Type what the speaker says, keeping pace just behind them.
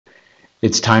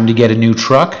It's time to get a new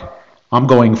truck. I'm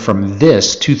going from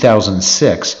this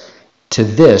 2006 to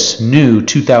this new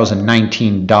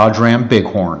 2019 Dodge Ram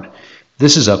Bighorn.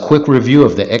 This is a quick review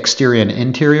of the exterior and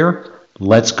interior.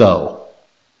 Let's go.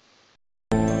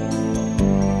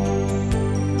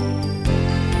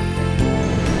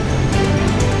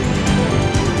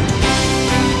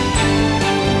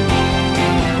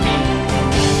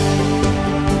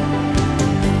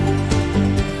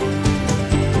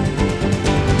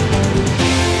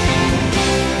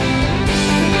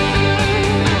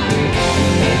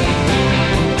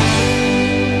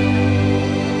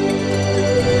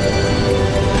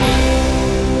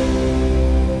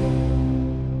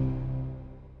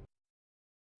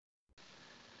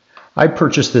 I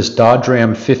purchased this Dodge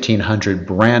Ram 1500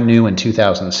 brand new in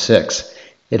 2006.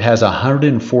 It has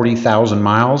 140,000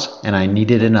 miles and I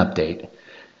needed an update.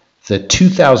 The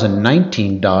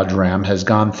 2019 Dodge Ram has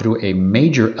gone through a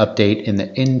major update in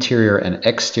the interior and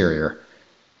exterior.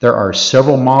 There are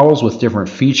several models with different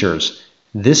features.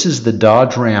 This is the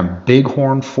Dodge Ram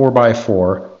Bighorn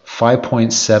 4x4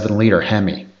 5.7 liter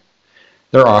Hemi.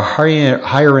 There are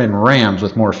higher-end Rams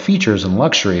with more features and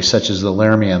luxury, such as the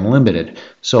Liter Hemi Unlimited,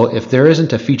 so if there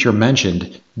isn't a feature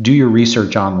mentioned, do your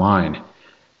research online.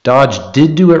 Dodge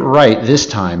did do it right this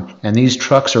time, and these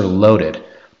trucks are loaded.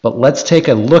 But let's take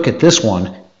a look at this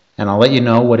one, and I'll let you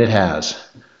know what it has.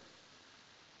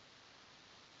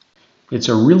 It's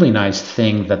a really nice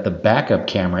thing that the backup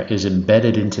camera is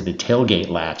embedded into the tailgate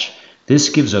latch. This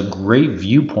gives a great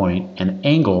viewpoint and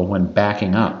angle when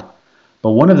backing up.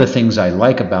 But one of the things I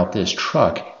like about this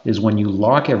truck is when you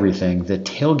lock everything, the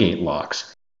tailgate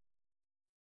locks.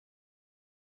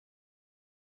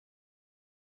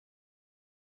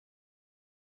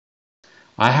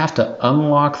 I have to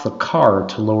unlock the car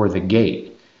to lower the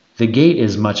gate. The gate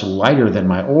is much lighter than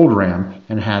my old Ram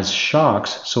and has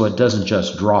shocks so it doesn't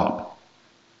just drop.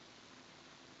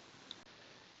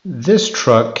 This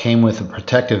truck came with a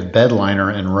protective bed liner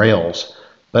and rails.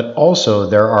 But also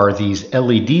there are these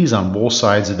LEDs on both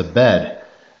sides of the bed.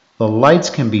 The lights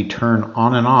can be turned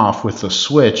on and off with the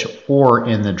switch or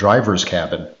in the driver's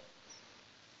cabin.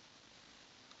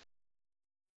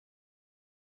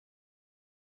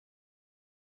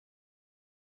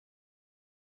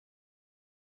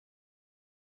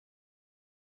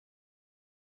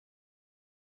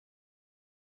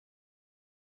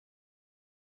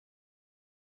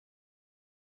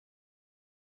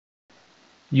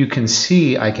 You can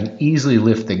see I can easily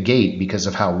lift the gate because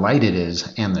of how light it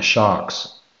is and the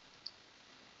shocks.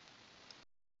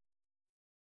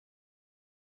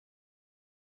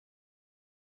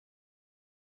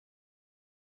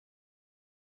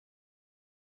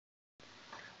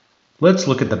 Let's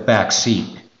look at the back seat.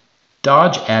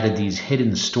 Dodge added these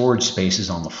hidden storage spaces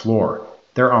on the floor.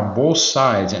 They're on both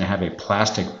sides and have a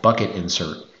plastic bucket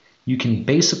insert. You can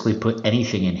basically put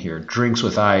anything in here, drinks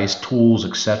with ice, tools,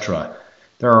 etc.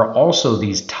 There are also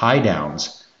these tie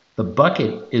downs. The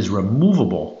bucket is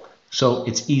removable, so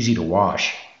it's easy to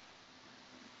wash.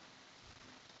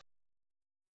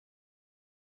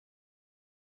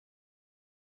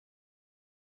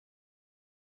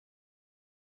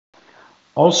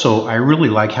 Also, I really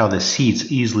like how the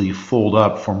seats easily fold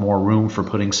up for more room for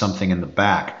putting something in the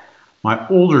back. My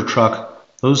older truck,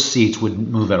 those seats wouldn't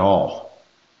move at all.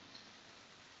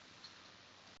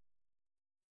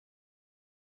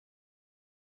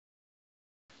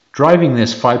 Driving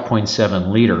this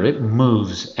 5.7 liter, it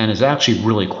moves and is actually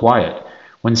really quiet.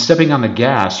 When stepping on the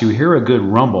gas, you hear a good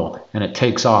rumble and it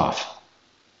takes off.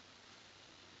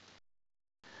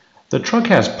 The truck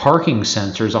has parking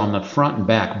sensors on the front and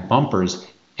back bumpers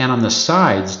and on the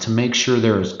sides to make sure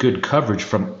there is good coverage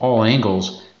from all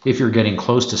angles if you're getting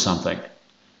close to something.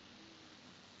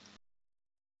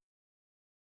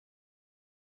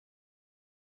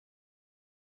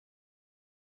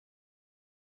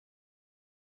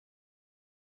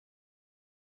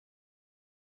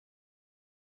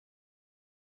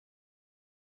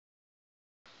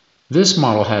 This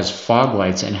model has fog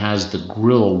lights and has the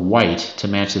grille white to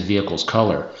match the vehicle's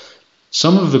color.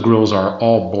 Some of the grills are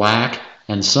all black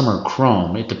and some are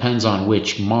chrome. It depends on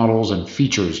which models and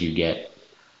features you get.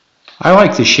 I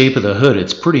like the shape of the hood.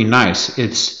 It's pretty nice.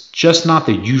 It's just not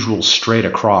the usual straight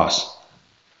across.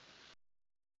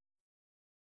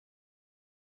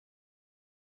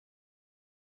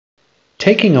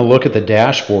 Taking a look at the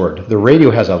dashboard, the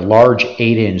radio has a large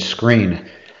 8-inch screen.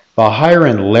 The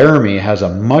higher-end Liter Hemi has a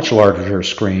much larger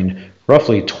screen,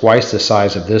 roughly twice the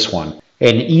size of this one.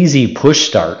 An easy push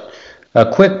start.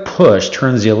 A quick push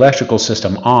turns the electrical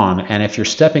system on, and if you're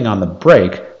stepping on the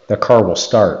brake, the car will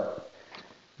start.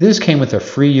 This came with a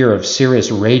free year of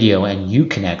Sirius radio and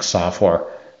Uconnect software.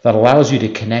 that allows you to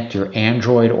connect your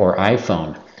Android or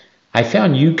iPhone. I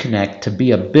found Uconnect to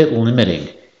be a bit limiting.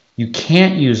 You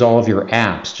can't use all of your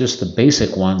apps, just the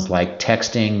basic ones like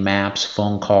texting, maps,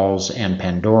 phone calls, and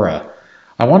Pandora.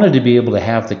 I wanted to be able to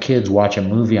have the kids watch a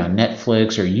movie on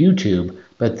Netflix or YouTube,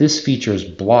 but this feature is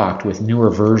blocked with newer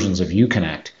versions of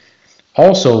Uconnect.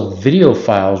 Also, video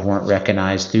files weren't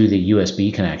recognized through the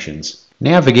USB connections.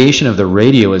 Navigation of the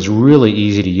radio is really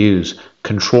easy to use.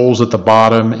 Controls at the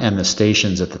bottom and the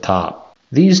stations at the top.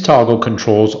 These toggle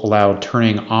controls allow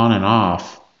turning on and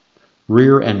off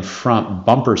rear and front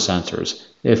bumper sensors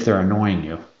if they're annoying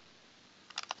you.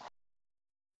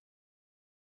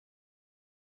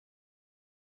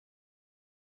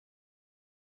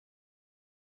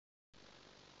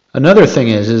 Another thing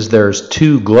is there's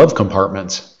two glove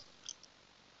compartments.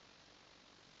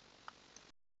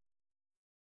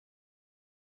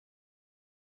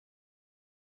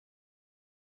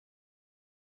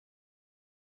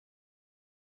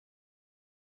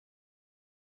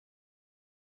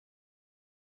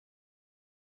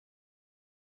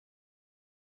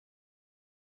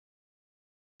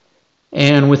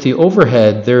 And with the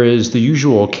overhead, there is the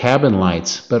usual cabin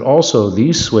lights, but also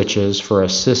these switches for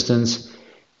assistance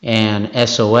and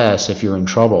SOS if you're in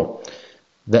trouble.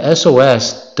 The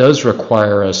SOS does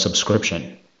require a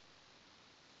subscription.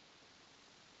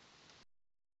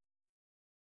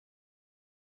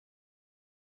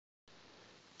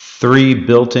 Three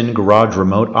built-in garage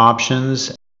remote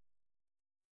options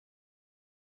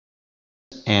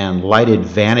and lighted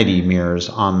vanity mirrors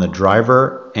on the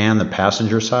driver and the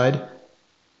passenger side.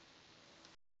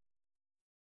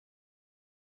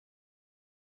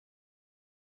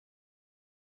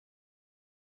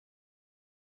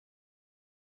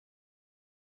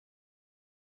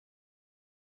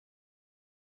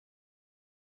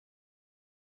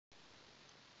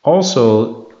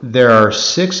 Also, there are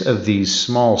 6 of these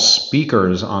small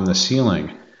speakers on the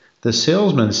ceiling. The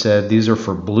salesman said these are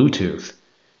for Bluetooth.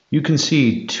 You can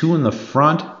see 2 in the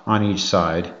front on each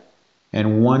side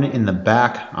and 1 in the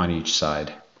back on each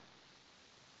side.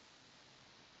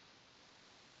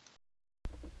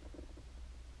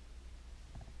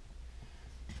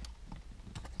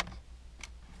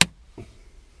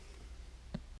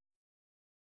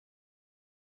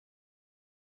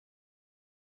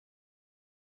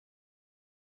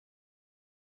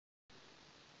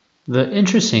 The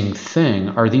interesting thing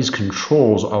are these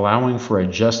controls allowing for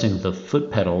adjusting the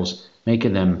foot pedals,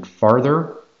 making them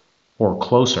farther or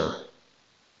closer.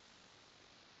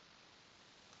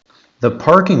 The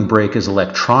parking brake is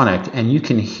electronic and you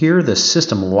can hear the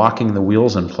system locking the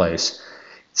wheels in place.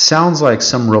 It sounds like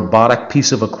some robotic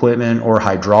piece of equipment or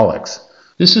hydraulics.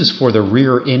 This is for the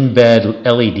rear in-bed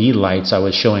LED lights I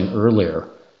was showing earlier.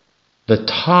 The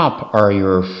top are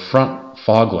your front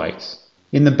fog lights.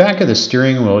 In the back of the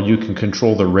steering wheel, you can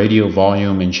control the radio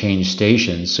volume and change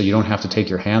stations so you don't have to take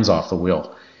your hands off the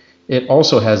wheel. It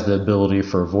also has the ability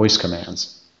for voice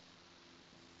commands.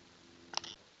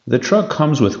 The truck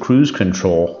comes with cruise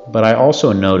control, but I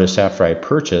also noticed after I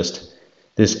purchased,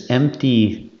 this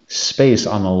empty space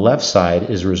on the left side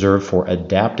is reserved for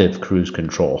adaptive cruise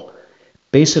control.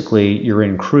 Basically, you're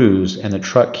in cruise and the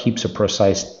truck keeps a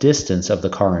precise distance of the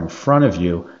car in front of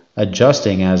you,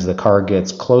 adjusting as the car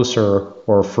gets closer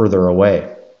or further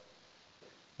away.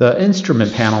 The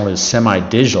instrument panel is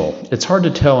semi-digital. It's hard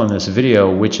to tell in this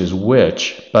video which is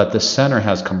which, but the center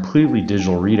has completely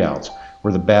digital readouts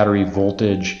where the battery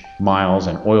voltage, miles,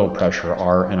 and oil pressure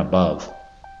are and above.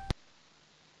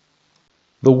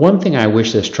 The one thing I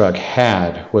wish this truck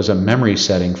had was a memory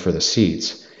setting for the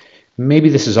seats. Maybe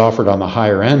this is offered on the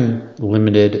higher end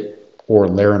limited or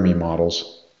Laramie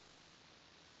models.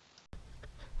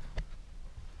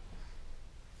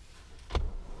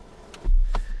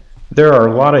 There are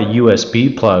a lot of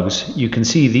USB plugs. You can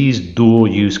see these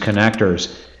dual-use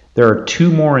connectors. There are 2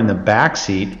 more in the back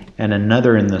seat and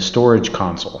another in the storage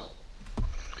console.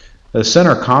 The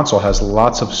center console has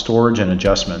lots of storage and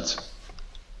adjustments.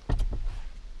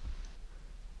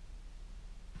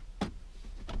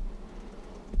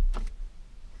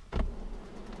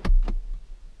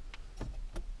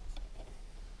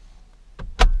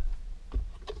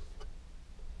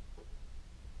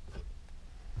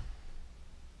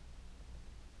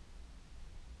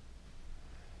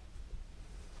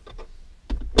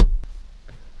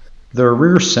 The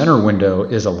rear center window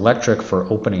is electric for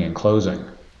opening and closing.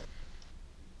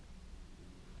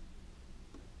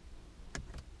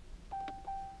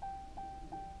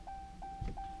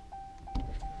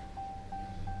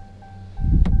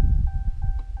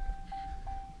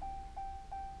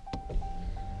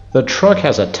 The truck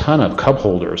has a ton of cup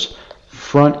holders,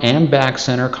 front and back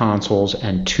center consoles,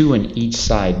 and 2 in each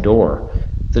side door.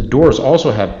 The doors also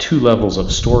have 2 levels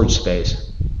of storage space.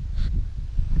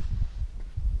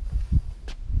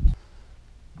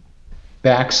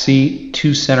 Back seat,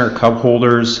 2 center cup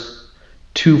holders,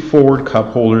 2 forward cup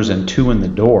holders, and 2 in the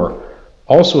door.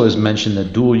 Also, as mentioned, the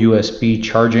dual USB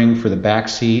charging for the back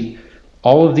seat.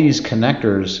 All of these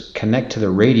connectors connect to the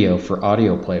radio for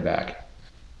audio playback.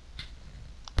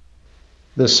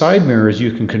 The side mirrors,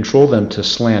 you can control them to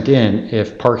slant in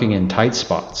if parking in tight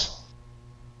spots.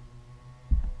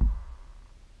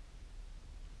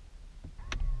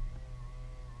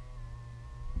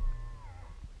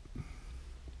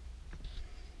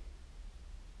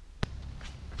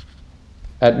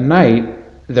 At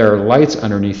night, there are lights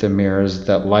underneath the mirrors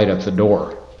that light up the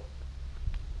door.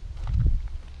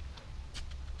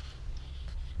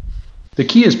 The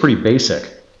key is pretty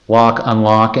basic. Lock,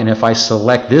 unlock, and if I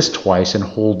select this twice and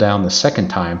hold down the second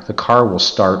time, the car will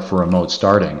start for remote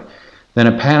starting. Then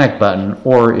a panic button,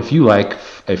 or if you like,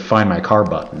 a Find My Car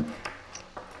button.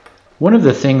 One of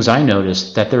the things I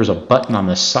noticed that there's a button on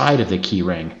the side of the key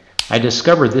ring. I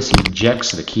discovered this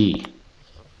ejects the key.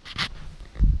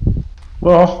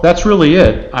 Well, that's really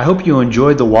it. I hope you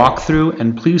enjoyed the walkthrough,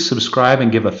 and please subscribe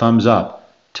and give a thumbs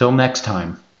up. Till next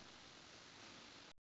time.